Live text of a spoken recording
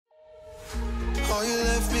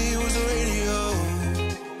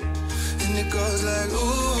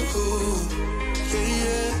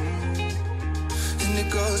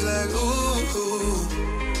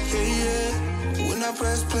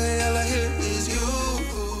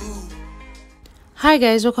Hi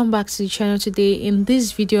guys, welcome back to the channel. Today in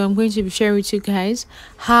this video I'm going to be sharing with you guys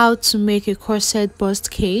how to make a corset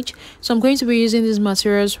bust cage. So I'm going to be using these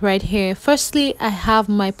materials right here. Firstly, I have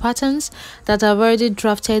my patterns that I've already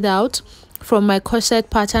drafted out from my corset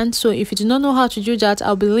pattern. So if you do not know how to do that,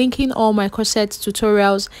 I'll be linking all my corset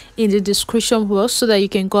tutorials in the description box so that you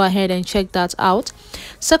can go ahead and check that out.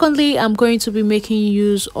 Secondly, I'm going to be making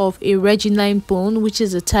use of a neckline bone, which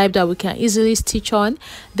is a type that we can easily stitch on.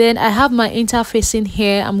 Then I have my interfacing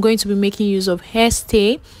here. I'm going to be making use of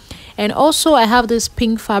hairstay, and also I have this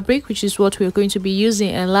pink fabric, which is what we're going to be using.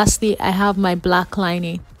 And lastly, I have my black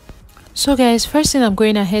lining. So guys, first thing I'm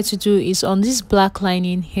going ahead to do is on this black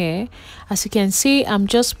lining here. As you can see, I'm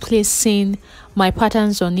just placing my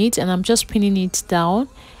patterns on it and I'm just pinning it down,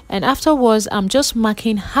 and afterwards I'm just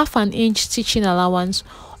marking 1/2 inch stitching allowance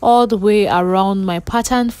all the way around my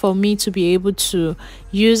pattern for me to be able to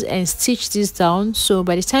use and stitch this down. So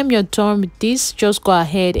by the time you're done with this, just go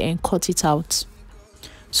ahead and cut it out.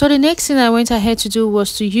 So the next thing I went ahead to do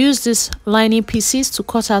was to use these lining pieces to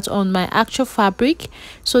cut out on my actual fabric.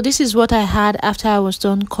 So this is what I had after I was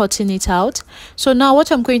done cutting it out. So now what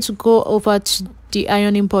I'm going to go over to the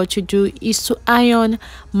ironing board to do is to iron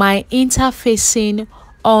my interfacing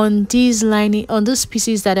on these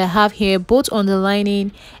pieces that I have here, both on the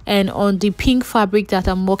lining and on the pink fabric that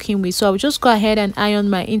I'm working with. So I'll just go ahead and iron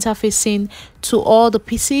my interfacing to all the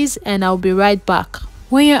pieces and I'll be right back.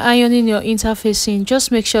 When you're ironing your interfacing,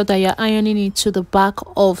 just make sure that you're ironing it to the back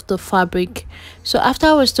of the fabric. So after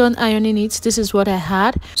I was done ironing it, this is what I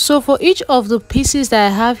had. So for each of the pieces that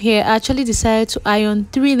I have here, I actually decided to iron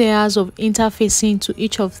 3 layers of interfacing to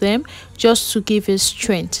each of them just to give it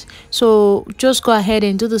strength. So just go ahead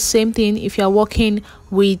and do the same thing if you're working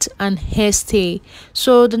with an hairstay.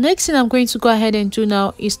 So the next thing I'm going to go ahead and do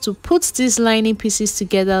now is to put these lining pieces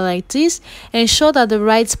together like this. Ensure that the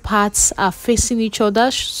right parts are facing each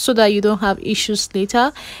other so that you don't have issues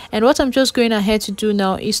later. And what I'm just going ahead to do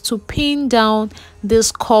now is to pin down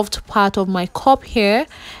this curved part of my cup here,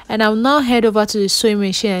 and I'll now head over to the sewing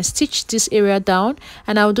machine and stitch this area down,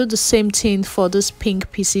 and I'll do the same thing for these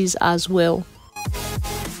pink pieces as well.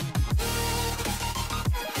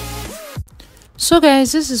 So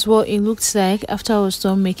guys, this is what it looks like after I was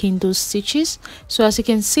done making those stitches. So as you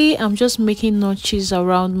can see, I'm just making notches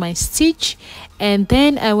around my stitch, and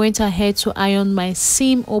then I went ahead to iron my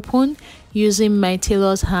seam open using my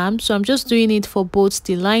tailor's ham. So I'm just doing it for both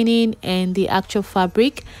the lining and the actual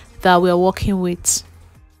fabric that we're working with.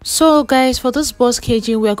 So guys, for this bust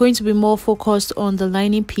caging, we are going to be more focused on the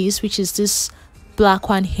lining piece, which is this black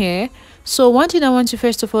one here. So one thing I want to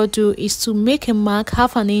first of all do is to make a mark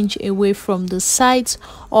 1/2 inch away from the sides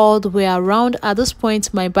all the way around. At this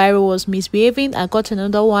point my biro was misbehaving. I got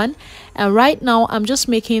another one, and right now I'm just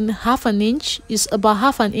making 1/2 inch. It's about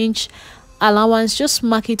 1/2 inch allowance. Just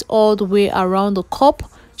mark it all the way around the cup,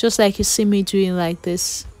 just like you see me doing like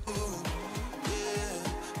this.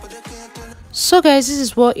 So guys, this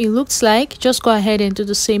is what it looks like. Just go ahead and do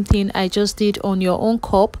the same thing I just did on your own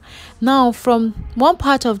cup. Now from one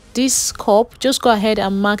part of this cup, just go ahead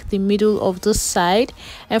and mark the middle of this side,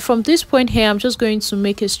 and from this point here I'm just going to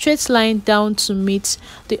make a straight line down to meet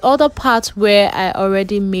the other part where I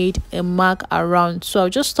already made a mark around. So I'll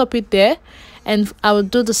just stop it there, and I will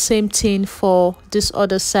do the same thing for this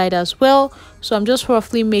other side as well. So I'm just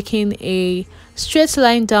roughly making a straight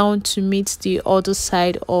line down to meet the other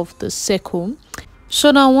side of the circle. So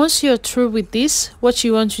now once you're through with this, what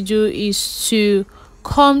you want to do is to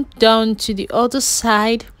come down to the other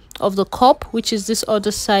side of the cup, which is this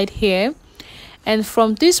other side here, and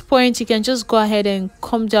from this point you can just go ahead and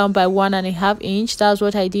come down by 1.5 inch. That's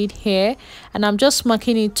what I did here, and I'm just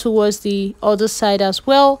marking it towards the other side as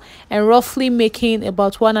well, and roughly making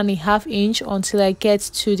about 1.5 inch until I get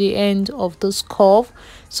to the end of this curve.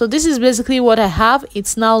 So this is basically what I have.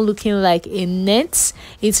 It's now looking like a net.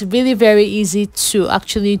 It's really very easy to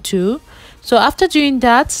actually do. So after doing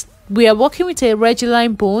that, we are working with a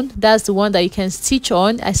neckline bone. That's the one that you can stitch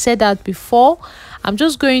on. I said that before. I'm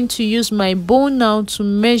just going to use my bone now to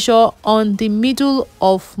measure on the middle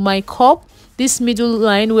of my cup, this middle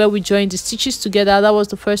line where we join the stitches together. That was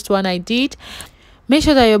the first one I did. Make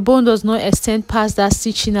sure that your bone does not extend past that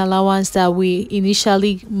stitching allowance that we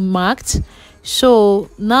initially marked.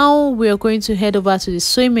 So now we are going to head over to the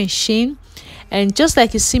sewing machine, and just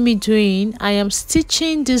like you see me doing, I am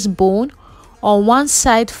stitching this bone on one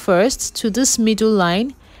side first to this middle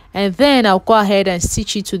line, and then I'll go ahead and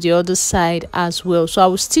stitch it to the other side as well. So I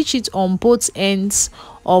will stitch it on both ends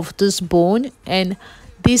of this bone, and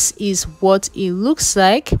this is what it looks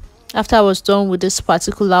like. after I was done with this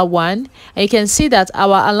particular one, and you can see that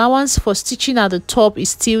our allowance for stitching at the top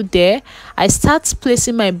is still there. I start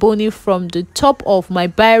placing my boning from the top of my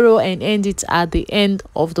biro and end it at the end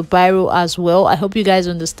of the biro as well. I hope you guys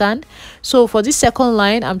understand. So for this second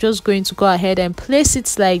line, I'm just going to go ahead and place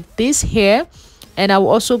it like this here, and I will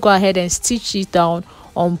also go ahead and stitch it down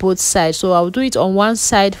on both sides. So I'll do it on one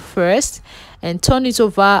side first and turn it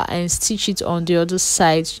over and stitch it on the other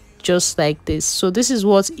side, just like this. So this is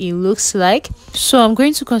what it looks like. So I'm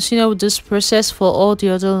going to continue with this process for all the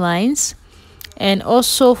other lines, and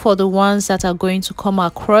also for the ones that are going to come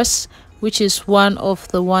across, which is one of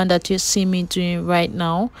the one that you see me doing right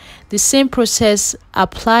now. The same process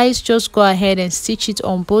applies. Just go ahead and stitch it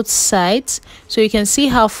on both sides. So you can see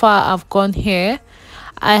how far I've gone here.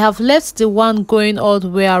 I have left the one going all the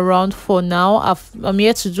way around for now. I'm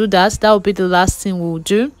here to do that. That will be the last thing we'll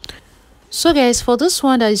do. So guys, for this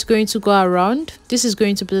one that is going to go around, this is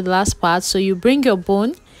going to be the last part. So you bring your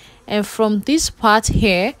bone, and from this part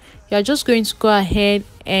here, you're just going to go ahead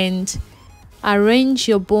and arrange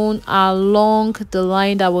your bone along the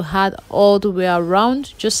line that we had all the way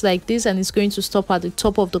around, just like this, and it's going to stop at the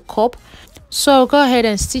top of the cup. So I'll go ahead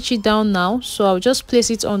and stitch it down now. So I'll just place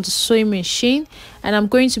it on the sewing machine, and I'm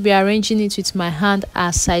going to be arranging it with my hand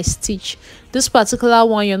as I stitch. This particular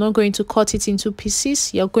one, you're not going to cut it into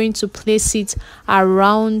pieces. You're going to place it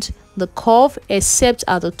around the curve except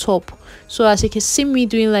at the top. So as you can see me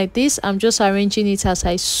doing like this, I'm just arranging it as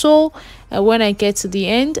I sew, and when I get to the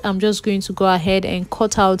end, I'm just going to go ahead and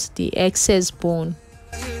cut out the excess bone.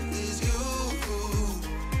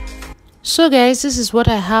 So guys, this is what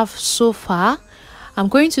I have so far. I'm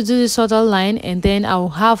going to do this other line, and then I'll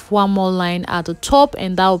have one more line at the top,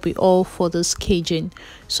 and that will be all for this caging.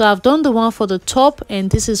 So I've done the one for the top, and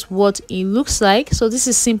this is what it looks like. So this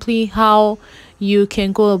is simply how you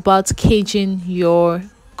can go about caging your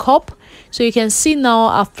cup. So you can see now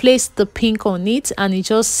I've placed the pink on it, and it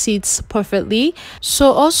just sits perfectly.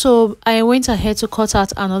 So also I went ahead to cut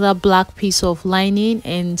out another black piece of lining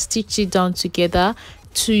and stitch it down together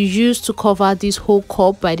to use to cover this whole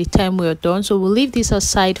cup by the time we're done. So we'll leave this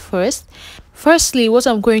aside first. Firstly, what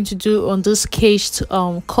I'm going to do on this caged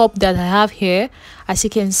cup that I have here, as you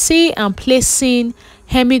can see, I'm placing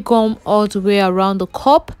hemigum all the way around the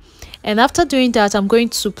cup. And after doing that, I'm going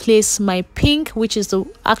to place my pink, which is the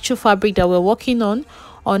actual fabric that we're working on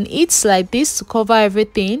it like this to cover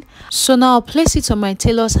everything. So now I'll place it on my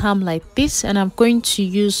tailor's arm like this, and I'm going to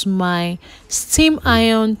use my steam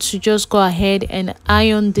iron to just go ahead and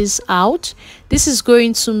iron this out. This is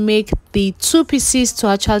going to make the two pieces to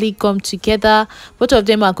actually gum together. Both of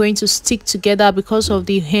them are going to stick together because of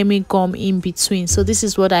the hemigum in between. So this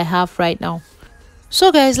is what I have right now. So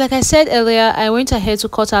guys, like I said earlier, I went ahead to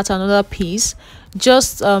cut out another piece.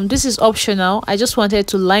 Just this is optional. I just wanted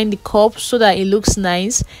to line the cup so that it looks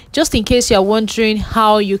nice, just in case you're wondering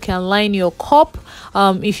how you can line your cup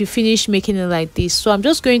if you finish making it like this. So I'm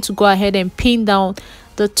just going to go ahead and pin down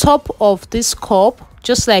the top of this cup,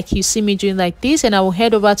 just like you see me doing like this, and I will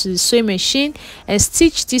head over to the sewing machine and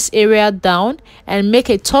stitch this area down and make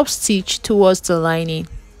a top stitch towards the lining.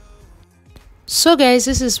 So guys,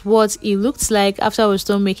 this is what it looks like after I was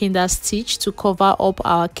done making that stitch to cover up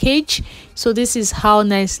our cage. So this is how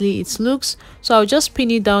nicely it looks. So I'll just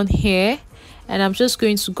pin it down here, and I'm just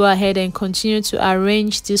going to go ahead and continue to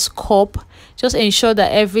arrange this cup. Just ensure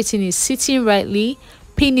that everything is sitting rightly.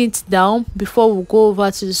 Pin it down before we go over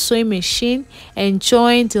to the sewing machine and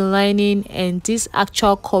join the lining and this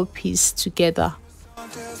actual cup piece together.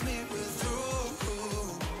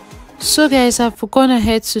 So guys, I've gone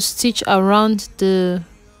ahead to stitch around the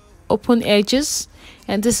open edges,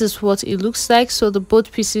 and this is what it looks like. So the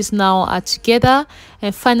both pieces now are together,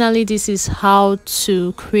 and finally this is how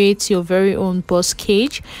to create your very own bust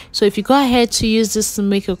cage. So if you go ahead to use this to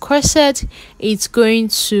make a corset, it's going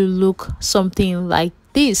to look something like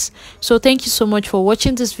this. So thank you so much for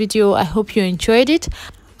watching this video. I hope you enjoyed it.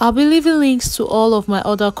 I'll be leaving links to all of my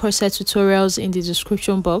other corset tutorials in the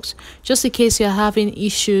description box, just in case you're having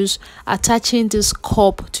issues attaching this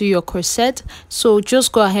cup to your corset. So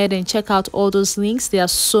just go ahead and check out all those links. There are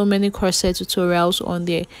so many corset tutorials on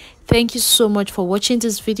there. Thank you so much for watching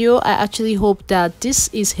this video. I actually hope that this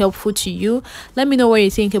is helpful to you. Let me know what you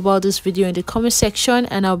think about this video in the comment section,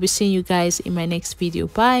 and I'll be seeing you guys in my next video.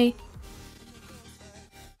 Bye.